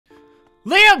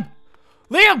Liam!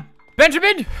 Liam!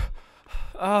 Benjamin!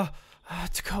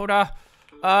 Dakota.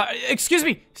 Excuse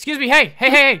me.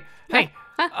 Hey.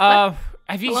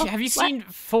 Have you seen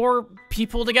 4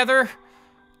 people together?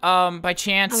 By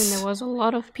chance? I mean, there was a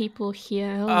lot of people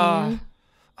here earlier.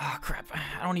 Oh, crap.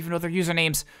 I don't even know their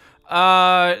usernames.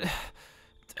 I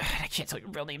can't tell you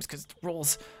real names because it's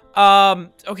rules.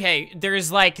 Okay,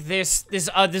 there's like this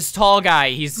tall guy.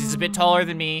 He's a bit taller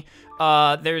than me.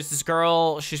 There's this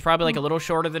girl. She's probably like a little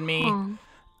shorter than me.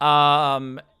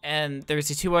 And there's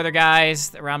these 2 other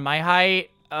guys around my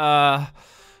height.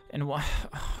 And one.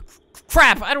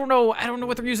 Crap! I don't know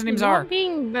what their usernames are. You're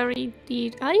being very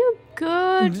deep. Are you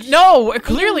good? No,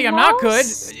 clearly I'm not good.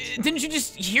 Didn't you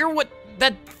just hear what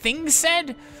that thing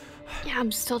said? Yeah,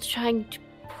 I'm still trying to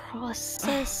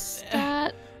process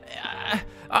that.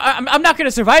 I'm not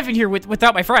gonna survive in here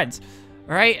without my friends.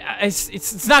 All right,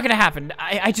 it's not gonna happen.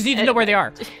 I just need to know where they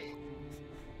are.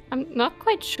 I'm not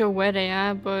quite sure where they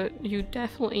are, but you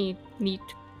definitely need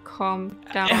to calm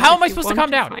down. How am I supposed to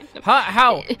calm down?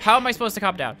 How am I supposed to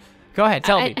calm down? Go ahead,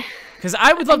 tell me. Because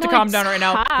I would love to calm down right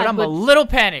now, but I'm a little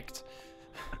panicked.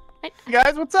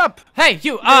 Guys, what's up? Hey,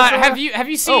 you. Have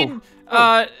you seen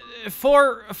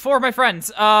 4 of my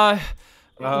friends?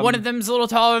 One of them's a little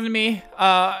taller than me.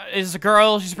 Is a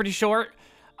girl. She's pretty short.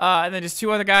 And then there's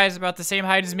 2 other guys about the same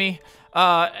height as me.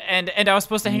 And I was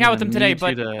supposed to hang out with them today,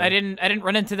 but I didn't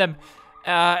run into them.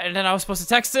 And then I was supposed to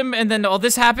text them, and then all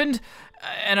this happened,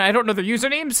 and I don't know their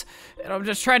usernames, and I'm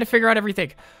just trying to figure out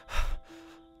everything.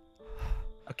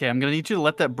 Okay, I'm gonna need you to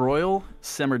let that broil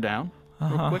simmer down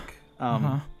real quick.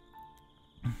 And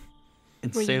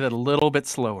say that a little bit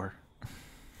slower.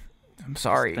 I'm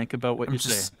sorry. Just think about what you're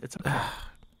saying. It's okay.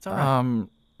 It's all right.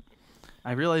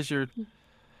 I realize you're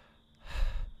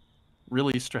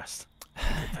really stressed.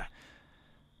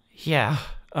 Yeah.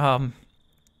 Tell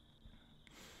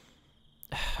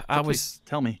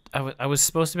me. I was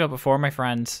supposed to be out before my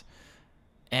friends,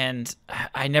 and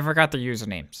I never got their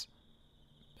usernames.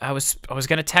 I was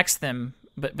gonna text them,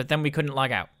 but then we couldn't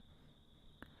log out.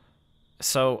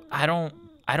 So I don't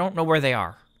know where they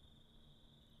are.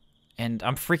 And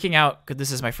I'm freaking out because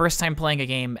this is my first time playing a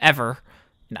game ever,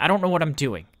 and I don't know what I'm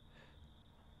doing.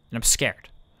 And I'm scared.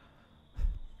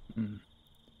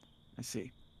 I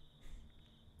see.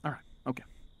 All right. Okay.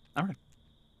 All right.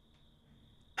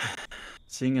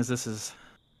 Seeing as this is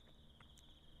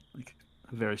like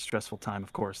a very stressful time,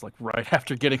 of course, like right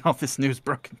after getting all this news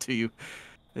broken to you,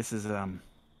 this is you're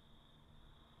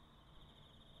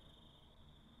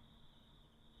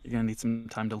gonna need some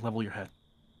time to level your head.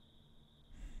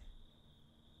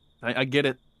 I get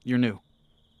it. You're new.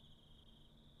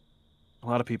 A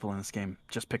lot of people in this game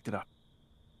just picked it up.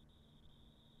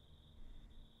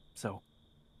 So,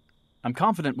 I'm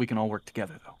confident we can all work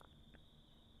together, though.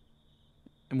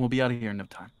 And we'll be out of here in no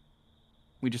time.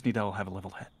 We just need to all have a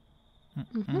level head.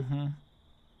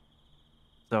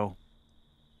 So,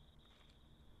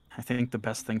 I think the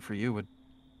best thing for you would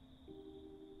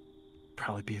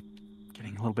probably be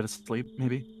getting a little bit of sleep,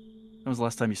 maybe? When was the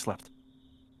last time you slept?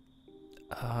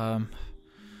 Have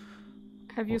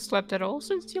you slept at all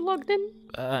since you logged in?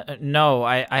 No,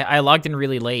 I logged in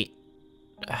really late.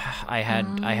 I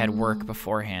had work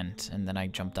beforehand, and then I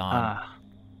jumped on.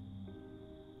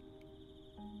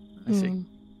 I see.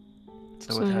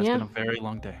 So it has been a very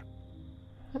long day.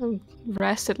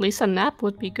 Rest, at least a nap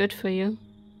would be good for you.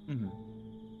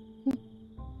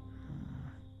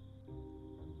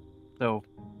 So,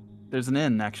 there's an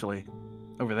inn, actually,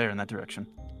 over there in that direction.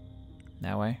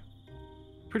 That way?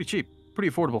 Pretty cheap. Pretty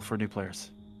affordable for new players.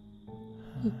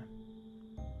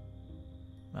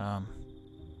 Oh,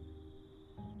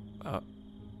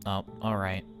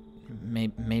 alright.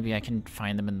 Maybe I can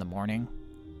find them in the morning?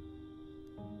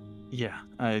 Yeah,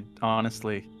 I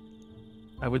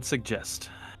would suggest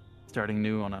starting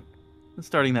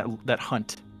that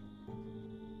hunt.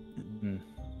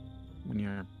 When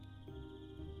you're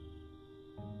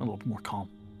a little more calm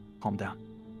down.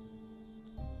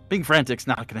 Being frantic's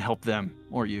not going to help them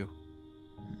or you.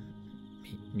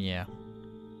 Yeah.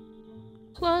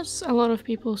 Plus, a lot of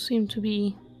people seem to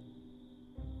be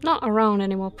not around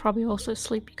anymore, probably also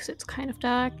asleep because it's kind of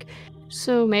dark.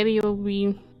 So maybe it'll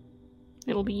be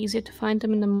easier to find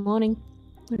them in the morning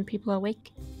when people are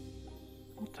awake.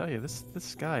 I'll tell you, this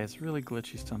sky is really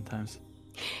glitchy sometimes.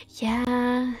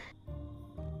 Yeah.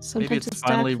 Sometimes maybe it's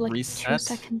finally dark for like reset. 2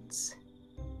 seconds.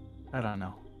 I don't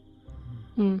know.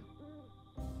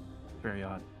 Very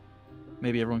odd.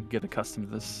 Maybe everyone can get accustomed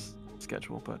to this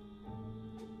schedule, but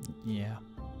yeah.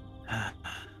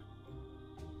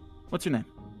 What's your name?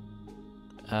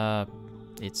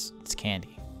 It's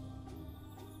Candy.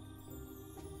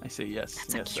 I see. Yes.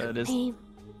 That's yes. a cute name.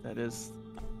 That is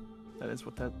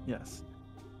what that. Yes.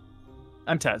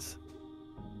 I'm Tez.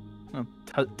 Oh,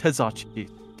 Tezachi,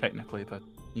 technically, but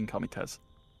you can call me Tez.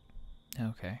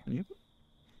 Okay. And you?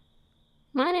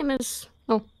 My name is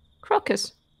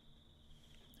Crocus.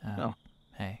 Oh.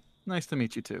 Hey. Nice to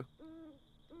meet you too.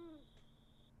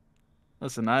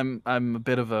 Listen, I'm a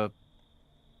bit of a,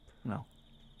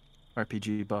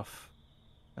 RPG buff.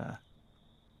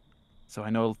 So I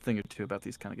know a thing or two about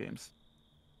these kind of games.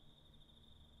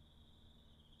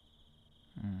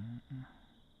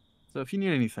 So if you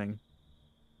need anything,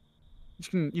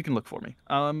 you can look for me.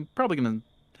 I'm probably gonna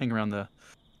hang around the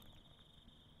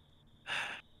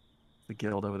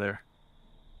guild over there.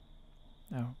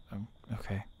 Oh,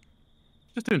 okay.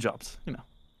 Just doing jobs, you know.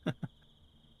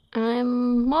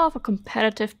 I'm more of a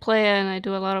competitive player and I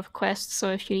do a lot of quests,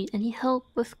 so if you need any help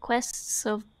with quests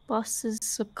of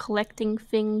bosses or collecting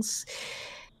things,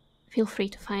 feel free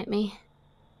to find me.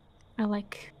 I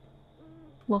like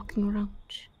walking around,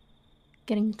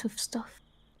 getting into stuff,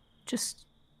 just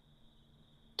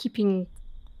keeping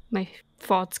my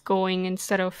thoughts going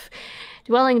instead of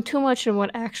dwelling too much on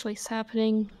what actually is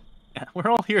happening. Yeah, we're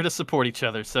all here to support each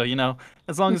other, so,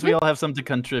 as long as we all have something to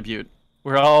contribute,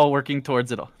 we're all working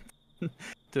towards it all.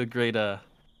 To a great, to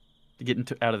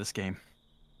get out of this game.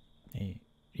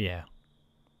 Yeah.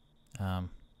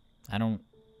 I don't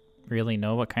really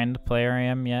know what kind of player I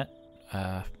am yet.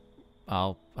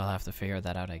 I'll have to figure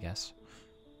that out, I guess.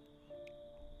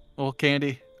 Well,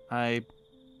 Candy, I'm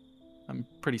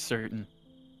pretty certain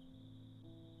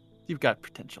you've got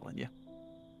potential in you.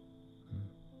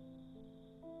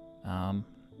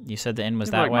 You said the inn was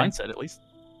You have that the way? right mindset, at least.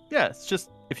 Yeah, it's just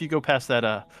if you go past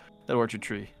that orchard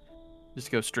tree, just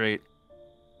go straight,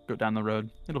 go down the road.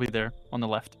 It'll be there on the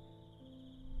left.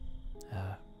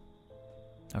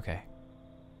 Okay.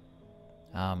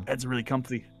 Bed's really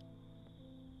comfy.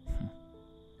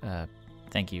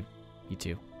 Thank you. You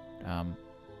too.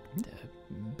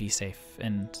 Be safe,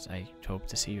 and I hope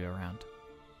to see you around.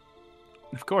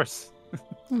 Of course.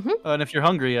 And if you're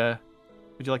hungry,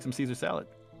 would you like some Caesar salad?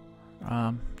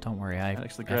 Don't worry.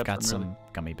 I've got some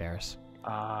gummy bears.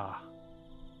 Ah.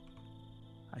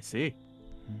 I see.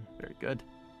 Very good.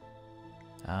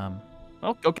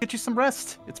 Well, go get you some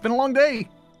rest. It's been a long day.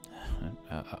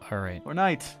 All right. Or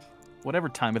night. Whatever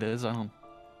time it is, I don't...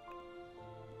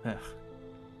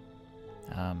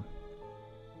 Ugh.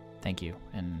 Thank you,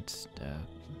 and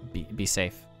be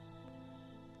safe.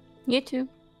 You too.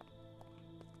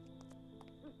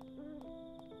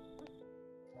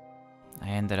 I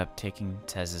ended up taking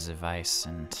Tez's advice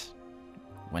and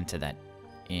went to that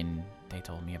inn they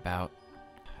told me about.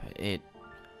 It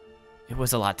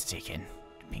was a lot to take in,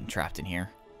 being trapped in here.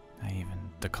 I even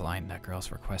declined that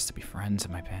girl's request to be friends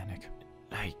in my panic.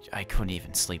 I couldn't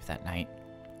even sleep that night.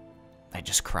 I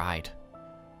just cried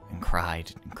and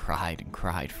cried and cried and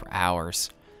cried for hours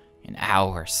and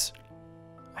hours.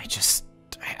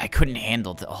 I couldn't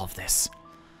handle all of this.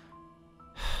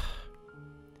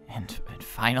 And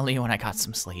finally, when I got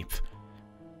some sleep,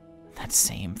 that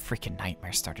same freaking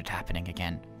nightmare started happening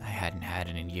again. I hadn't had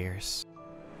it in years.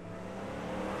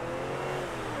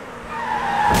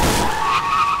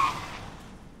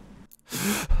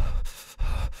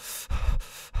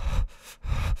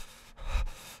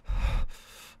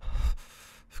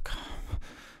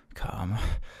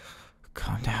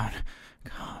 Calm down.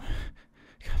 Calm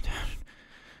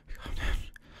down.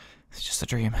 It's just a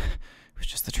dream. It was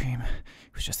just a dream.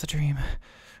 It was just a dream.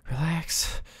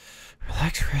 Relax.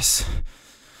 Relax, Chris.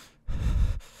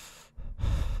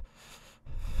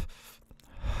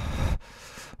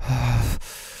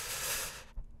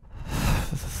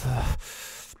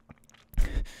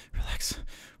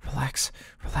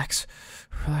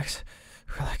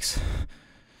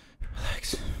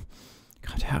 Relax.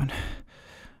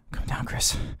 Calm down,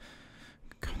 Chris.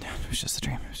 Calm down. It was just a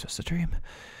dream. It was just a dream.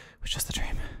 It was just a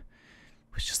dream.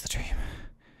 It was just a dream.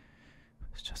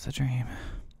 It was just a dream.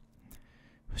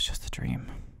 It was just a dream.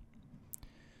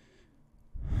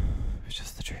 It was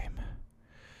just a dream.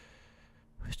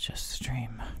 It was just a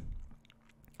dream.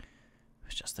 It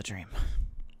was just a dream.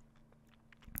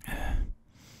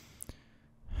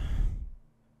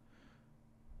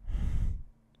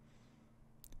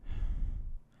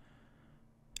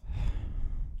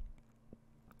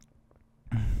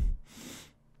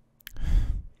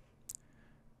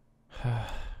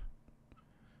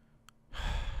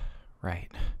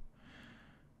 Right.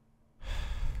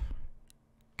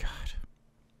 God.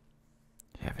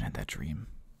 I haven't had that dream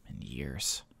in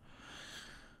years.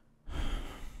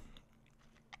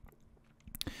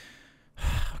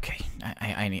 Okay,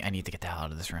 I need to get the hell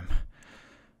out of this room.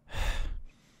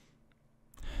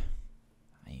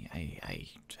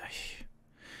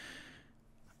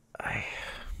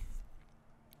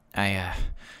 I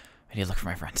need to look for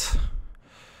my friends.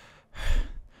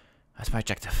 That's my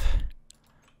objective.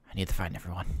 I need to find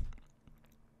everyone.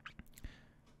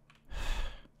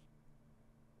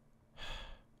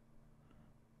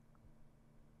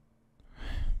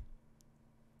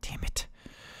 Damn it.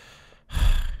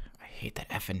 I hate that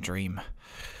effing dream.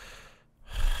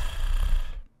 I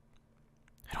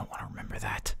don't want to remember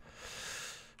that.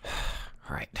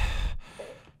 Alright.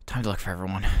 Time to look for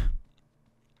everyone.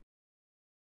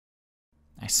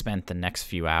 I spent the next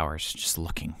few hours just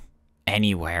looking.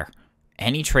 Anywhere.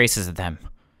 Any traces of them.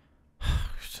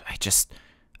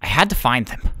 I had to find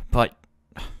them, but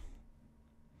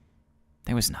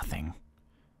there was nothing.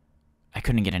 I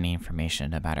couldn't get any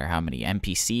information, no matter how many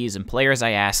NPCs and players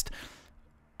I asked.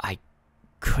 I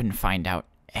couldn't find out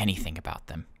anything about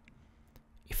them.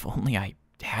 If only I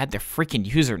had their freaking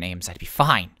usernames, I'd be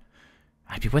fine.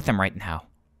 I'd be with them right now.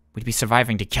 We'd be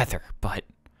surviving together, but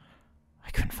I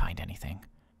couldn't find anything.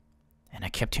 And I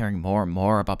kept hearing more and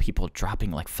more about people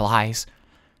dropping like flies.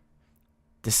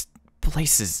 This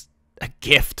place is a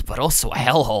gift, but also a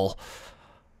hellhole.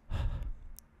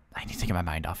 I need to get my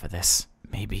mind off of this.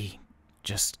 Maybe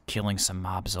just killing some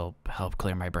mobs will help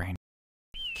clear my brain.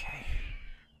 Okay.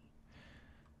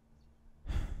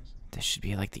 This should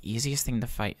be like the easiest thing to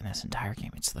fight in this entire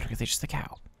game. It's literally just a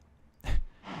cow.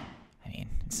 I mean,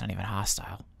 it's not even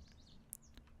hostile.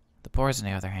 The boars, on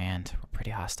the other hand, were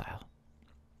pretty hostile.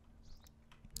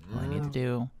 All I need to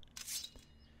do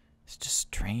is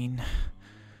just train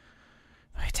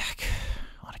my attack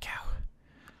on a cow.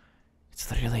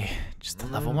 It's literally just a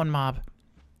level 1 mob.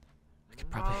 I could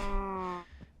probably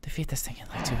defeat this thing in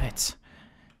like 2 hits.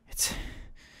 It's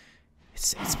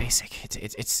basic.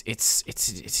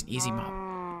 It's an easy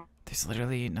mob. There's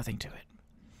literally nothing to it.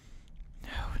 No,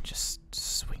 just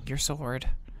swing your sword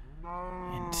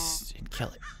and kill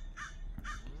it.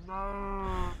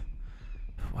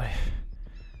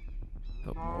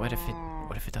 What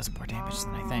if it does more damage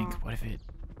than I think? What if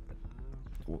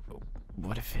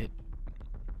it?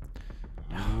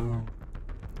 No.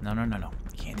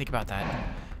 You can't think about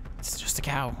that. It's just a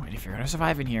cow, and if you're gonna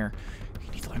survive in here,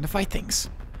 you need to learn to fight things.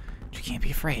 But you can't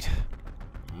be afraid.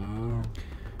 You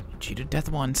cheated death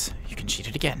once, you can cheat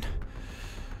it again.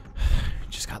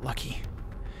 Just got lucky.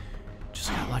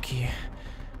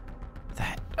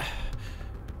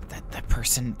 That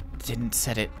person didn't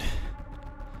set it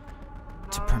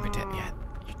to permadeath yet.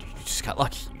 You just got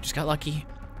lucky.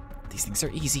 These things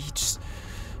are easy. Just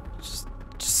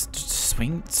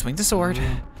swing the sword. You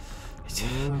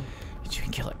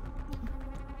can kill it.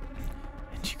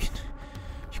 And you can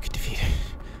defeat it.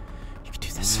 You can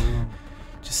do this.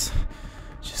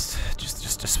 Just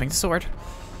swing the sword.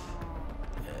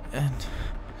 And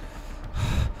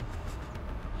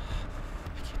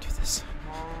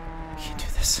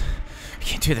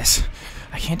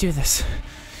I can't do this.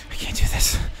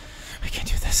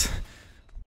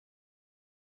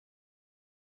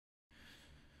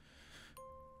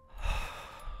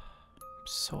 I'm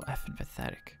so effing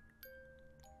pathetic.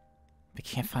 I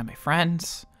can't find my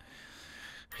friends.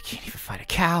 I can't even fight a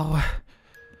cow.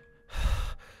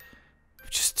 I'm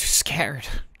just too scared.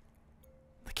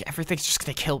 Like everything's just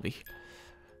gonna kill me.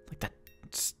 Like that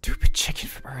stupid chicken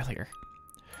from earlier.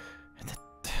 And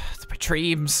my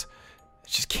dreams. I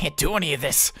just can't do any of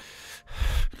this.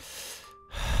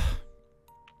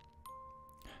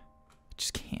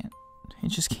 I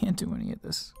just can't do any of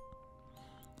this.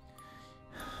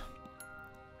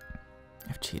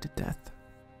 I've cheated death.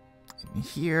 In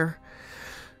here.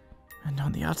 And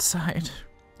on the outside.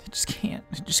 I just can't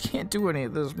do any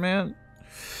of this, man.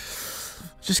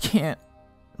 I just can't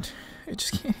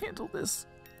handle this.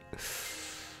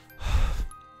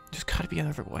 There's gotta be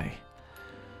another way.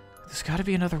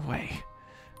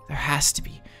 There has to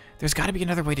be. There's gotta be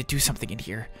another way to do something in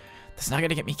here that's not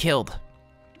gonna get me killed.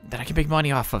 That I can make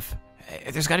money off of.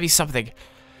 There's gotta be something.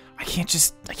 I can't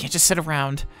just sit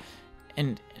around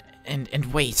and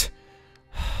wait.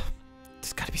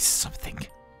 There's gotta be something.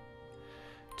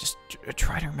 Just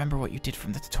try to remember what you did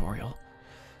from the tutorial.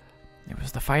 There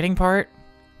was the fighting part.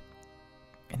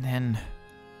 And then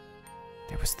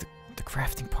there was the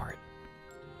crafting part.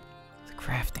 The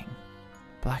crafting.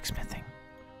 Blacksmithing,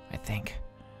 I think.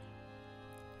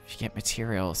 If you get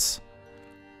materials,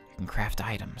 you can craft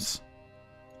items.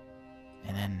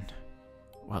 And then,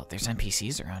 well, there's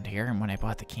NPCs around here, and when I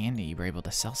bought the candy, you were able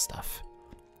to sell stuff.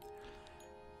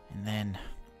 And then,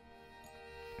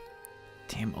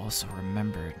 Tim also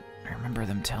remembered, I remember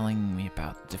them telling me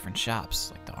about different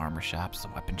shops, like the armor shops, the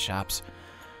weapon shops,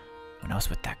 when I was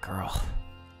with that girl.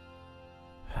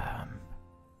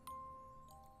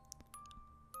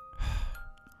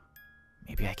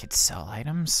 could sell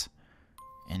items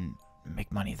and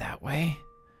make money that way.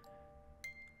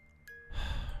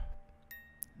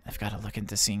 I've got to look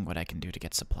into seeing what I can do to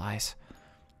get supplies.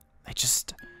 I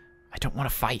don't want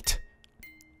to fight.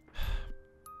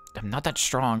 I'm not that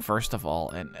strong, first of all,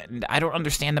 and I don't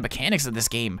understand the mechanics of this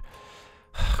game.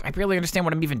 I barely understand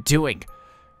what I'm even doing.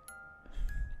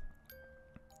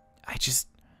 I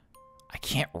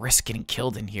can't risk getting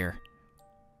killed in here.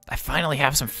 I finally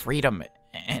have some freedom,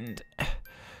 and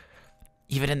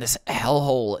even in this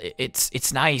hellhole,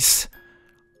 it's nice.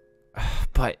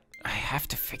 But I have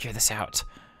to figure this out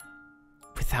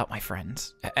without my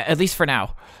friends, at least for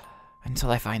now, until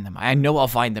I find them. I know I'll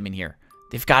find them in here.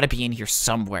 They've got to be in here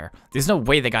somewhere. There's no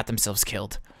way they got themselves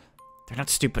killed. They're not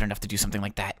stupid enough to do something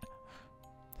like that.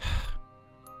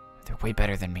 They're way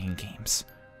better than me in games.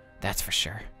 That's for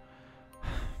sure.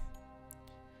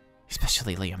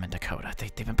 Especially Liam and Dakota.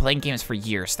 They've been playing games for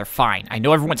years. They're fine. I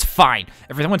know everyone's fine.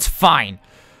 Everyone's fine.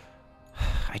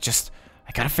 I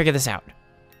gotta figure this out.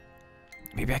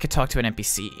 Maybe I could talk to an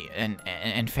NPC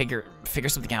and figure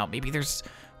something out. Maybe there's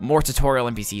more tutorial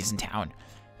NPCs in town.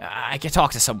 I can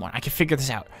talk to someone. I can figure this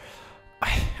out.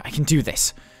 I can do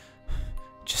this.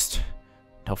 Just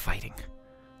no fighting.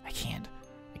 I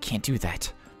can't do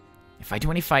that. If I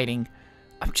do any fighting,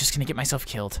 I'm just gonna get myself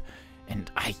killed. And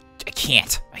I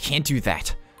can't do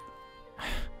that.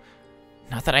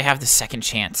 Not that I have the second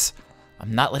chance.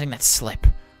 I'm not letting that slip.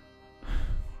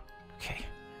 Okay,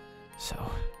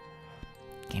 so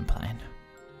game plan.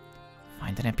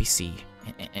 Find an NPC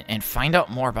and find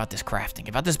out more about this crafting,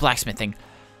 about this blacksmithing,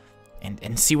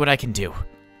 and see what I can do.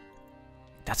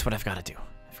 That's what I've got to do.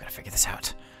 I've got to figure this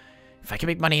out. If I can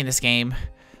make money in this game,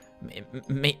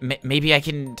 maybe I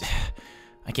can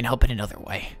help in another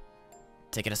way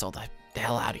to get us all the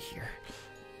hell out of here.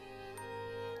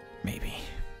 Maybe.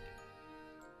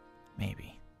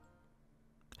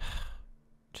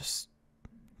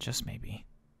 Just maybe.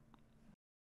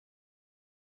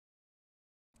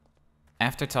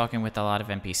 After talking with a lot of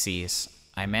NPCs,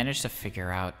 I managed to figure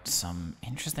out some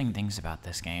interesting things about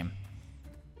this game.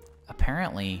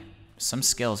 Apparently, some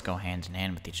skills go hand in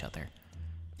hand with each other.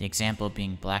 The example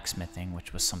being blacksmithing,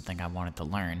 which was something I wanted to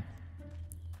learn,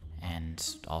 and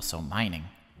also mining.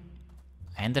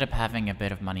 I ended up having a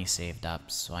bit of money saved up,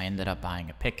 so I ended up buying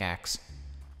a pickaxe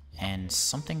and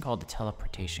something called the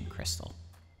teleportation crystal.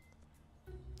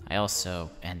 I also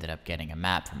ended up getting a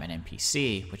map from an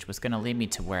NPC, which was going to lead me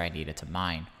to where I needed to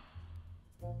mine.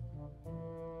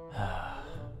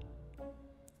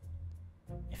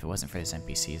 If it wasn't for these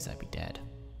NPCs, I'd be dead.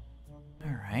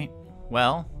 Alright,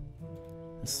 well,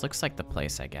 this looks like the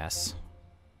place, I guess.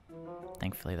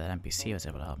 Thankfully, that NPC was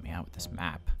able to help me out with this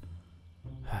map.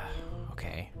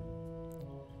 Okay.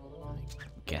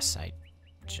 I guess I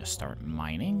just start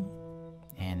mining.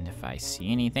 And if I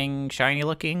see anything shiny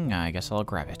looking, I guess I'll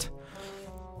grab it.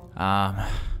 And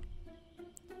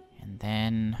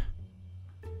then,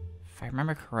 if I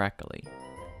remember correctly,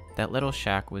 that little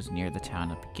shack was near the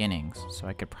town of beginnings, so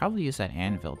I could probably use that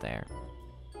anvil there.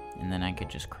 And then I could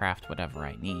just craft whatever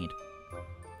I need.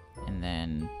 And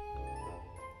then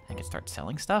I could start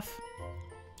selling stuff.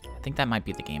 I think that might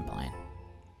be the game plan.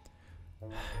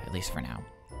 At least for now.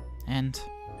 And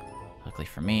luckily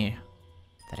for me,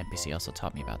 that NPC also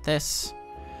taught me about this.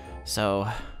 So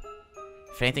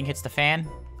if anything hits the fan,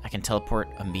 I can teleport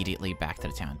immediately back to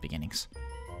the town beginnings.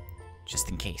 Just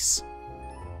in case.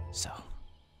 So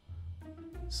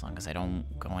as long as I don't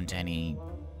go into any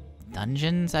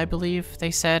dungeons, I believe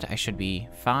they said, I should be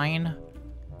fine.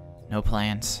 No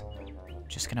plans.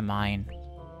 Just gonna mine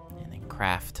and then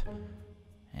craft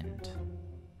and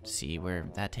see where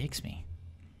that takes me.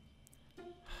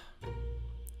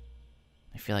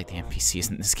 I feel like the NPCs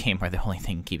in this game are the only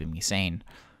thing keeping me sane.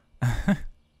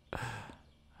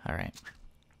 Alright.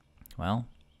 Well.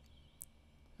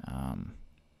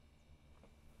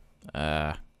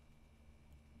 Where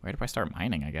do I start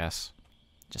mining, I guess?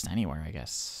 Just anywhere, I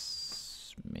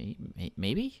guess.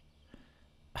 Maybe?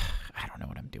 I don't know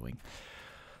what I'm doing.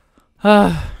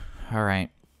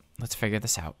 Alright. Let's figure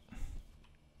this out.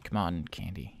 Come on,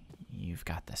 Candy. You've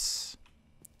got this.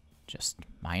 Just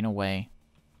mine away.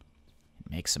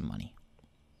 Make some money.